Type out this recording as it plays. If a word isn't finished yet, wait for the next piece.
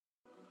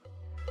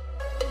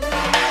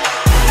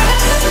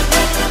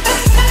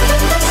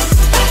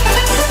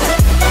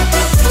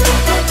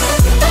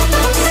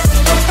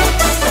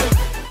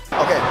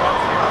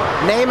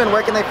name and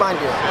where can they find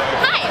you?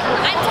 Hi,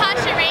 I'm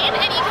Tasha Rain,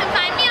 and you can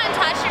find me on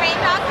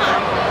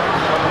TashaRain.com.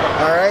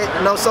 Alright,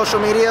 no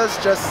social medias,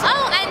 just...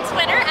 Oh, and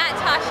Twitter at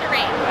Tasha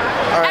Rain.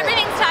 All right.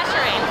 Everything's Tasha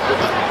Rain.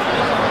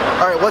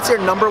 Alright, what's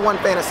your #1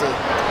 fantasy?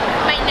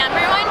 My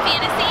 #1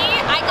 fantasy,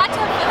 I got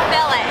to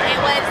fulfill it. It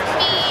was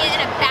me in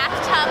a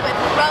bathtub with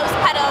rose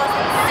petals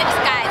and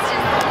 6 guys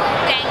just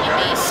banging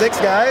me. 6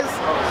 guys?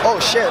 Oh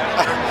shit.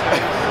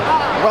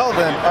 Well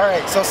then,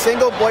 alright, so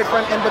single,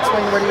 boyfriend, in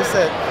between, where do you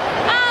sit?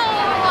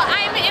 Oh,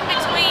 I'm in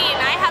between.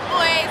 I have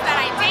boys that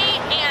I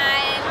date,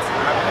 and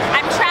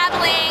I'm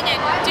traveling and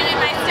doing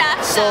my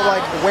stuff. So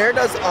like, where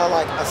does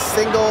like a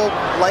single,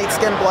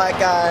 light-skinned black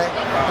guy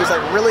who's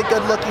like really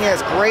good looking,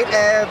 has great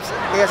abs,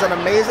 he has an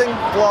amazing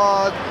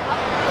vlog,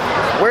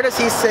 where does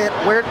he sit?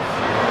 Where?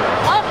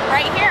 Oh,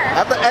 right here.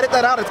 I have to edit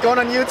that out, it's going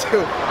on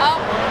YouTube. Oh,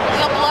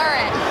 you'll blur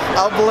it.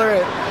 I'll blur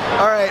it.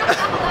 Alright,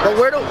 but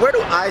where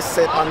do I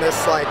sit on this,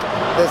 like,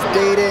 this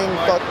dating,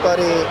 fuck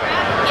buddy?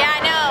 Yeah, I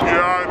know.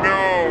 Yeah, I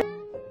know.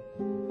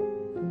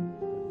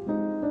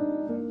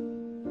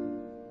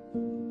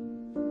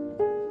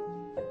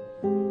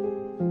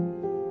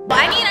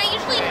 I mean, I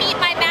usually meet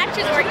my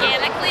matches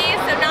organically,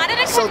 so not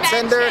at a So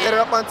convention. Tinder, hit her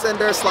up on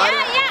Tinder, slide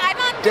Yeah, her. yeah, I'm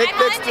on Dick I'm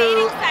pics on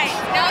through- dating sites.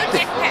 No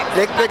dick pics.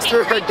 Dick pics Fucking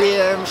through her creepy.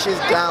 DM, she's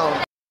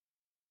down.